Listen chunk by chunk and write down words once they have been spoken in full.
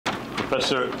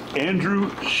Professor Andrew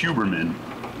Huberman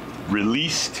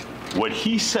released what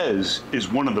he says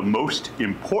is one of the most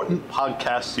important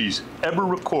podcasts he's ever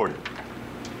recorded.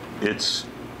 It's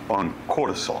on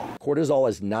cortisol. Cortisol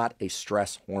is not a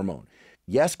stress hormone.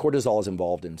 Yes, cortisol is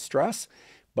involved in stress,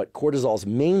 but cortisol's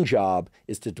main job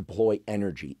is to deploy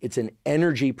energy. It's an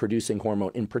energy-producing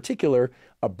hormone, in particular,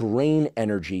 a brain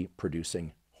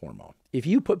energy-producing hormone. If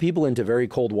you put people into very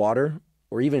cold water,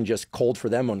 or even just cold for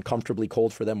them, uncomfortably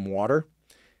cold for them water,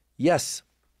 yes,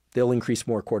 they'll increase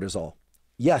more cortisol.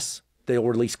 Yes, they'll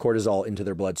release cortisol into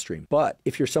their bloodstream. But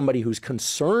if you're somebody who's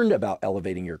concerned about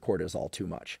elevating your cortisol too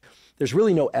much, there's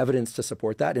really no evidence to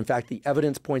support that. In fact, the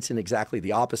evidence points in exactly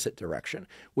the opposite direction,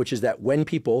 which is that when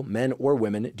people, men or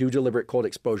women, do deliberate cold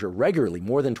exposure regularly,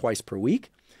 more than twice per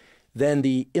week, then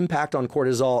the impact on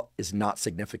cortisol is not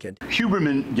significant.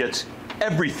 Huberman gets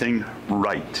everything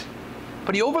right,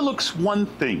 but he overlooks one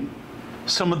thing.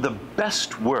 Some of the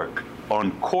best work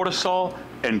on cortisol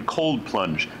and cold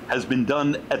plunge has been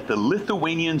done at the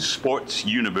Lithuanian Sports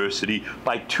University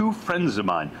by two friends of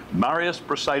mine, Marius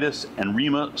Brasaitis and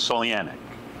Rima Solianic.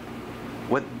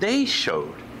 What they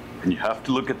showed, and you have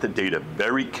to look at the data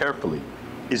very carefully,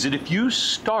 is that if you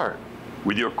start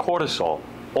with your cortisol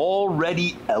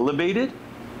already elevated,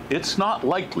 it's not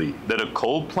likely that a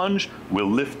cold plunge will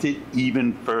lift it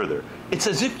even further. It's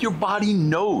as if your body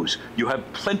knows you have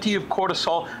plenty of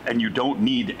cortisol and you don't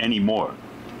need any more.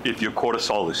 If your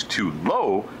cortisol is too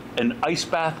low, an ice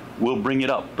bath will bring it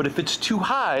up. But if it's too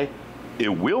high, it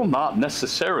will not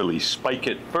necessarily spike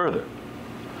it further.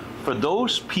 For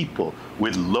those people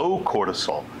with low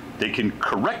cortisol, they can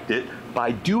correct it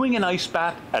by doing an ice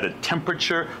bath at a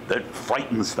temperature that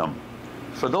frightens them.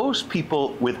 For those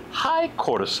people with high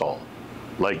cortisol,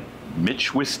 like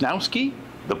Mitch Wisnowski,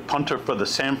 the punter for the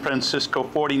San Francisco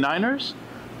 49ers,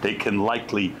 they can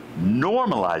likely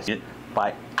normalize it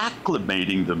by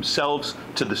acclimating themselves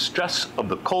to the stress of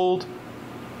the cold,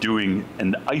 doing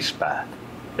an ice bath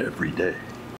every day.